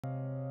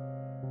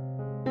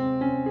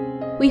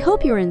We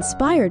hope you're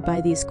inspired by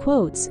these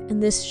quotes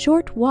and this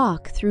short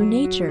walk through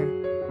nature.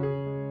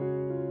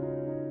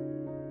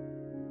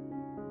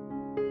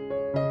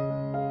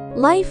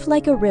 Life,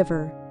 like a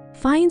river,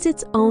 finds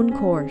its own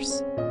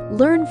course.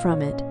 Learn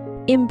from it.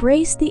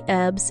 Embrace the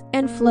ebbs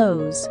and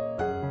flows.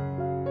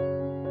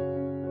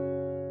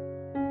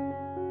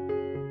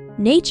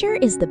 Nature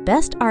is the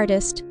best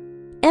artist.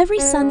 Every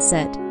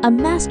sunset, a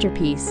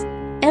masterpiece.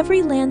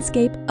 Every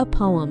landscape, a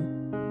poem.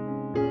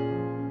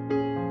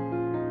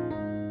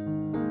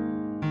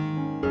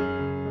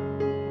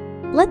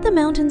 Let the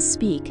mountains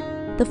speak,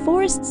 the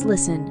forests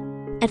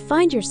listen, and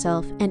find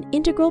yourself an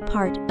integral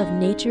part of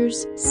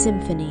nature's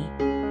symphony.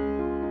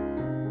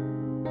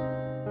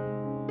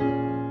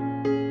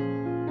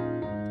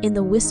 In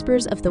the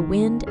whispers of the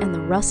wind and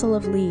the rustle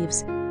of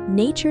leaves,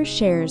 nature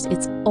shares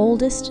its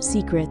oldest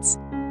secrets.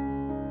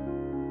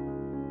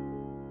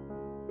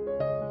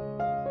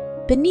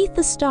 Beneath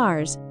the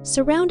stars,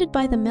 surrounded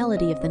by the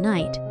melody of the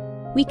night,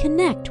 we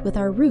connect with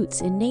our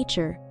roots in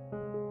nature.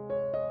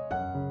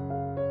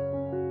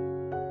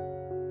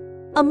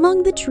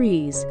 Among the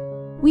trees,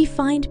 we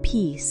find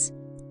peace.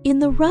 In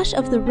the rush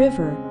of the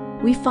river,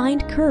 we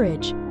find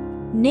courage.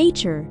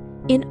 Nature,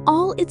 in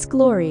all its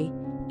glory,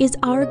 is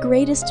our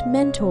greatest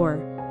mentor.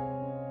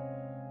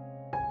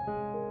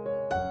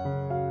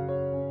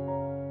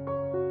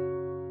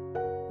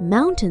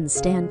 Mountains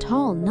stand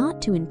tall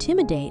not to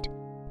intimidate,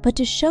 but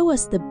to show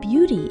us the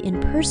beauty in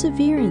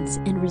perseverance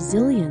and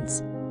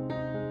resilience.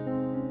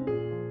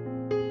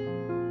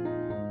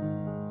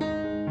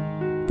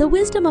 The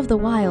wisdom of the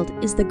wild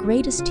is the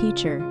greatest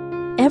teacher.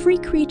 Every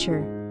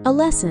creature, a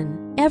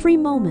lesson, every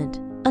moment,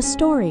 a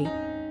story.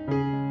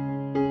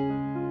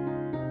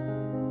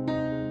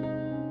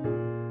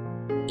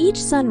 Each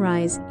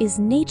sunrise is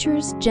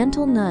nature's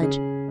gentle nudge,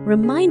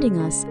 reminding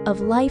us of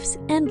life's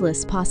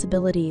endless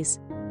possibilities.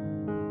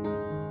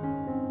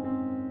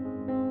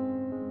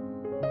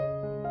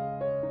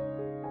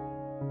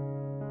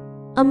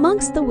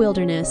 Amongst the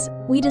wilderness,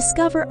 we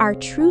discover our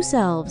true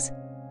selves,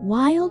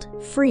 wild,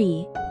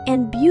 free,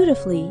 and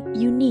beautifully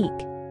unique.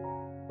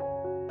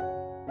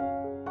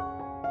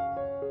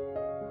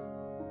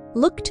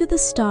 Look to the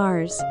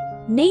stars,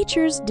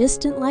 nature's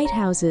distant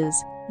lighthouses,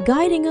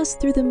 guiding us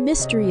through the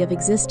mystery of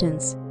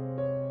existence.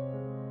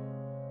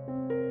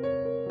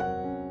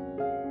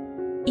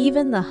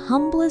 Even the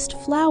humblest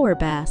flower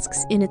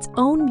basks in its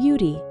own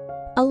beauty,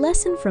 a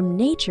lesson from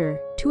nature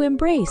to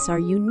embrace our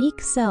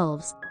unique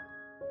selves.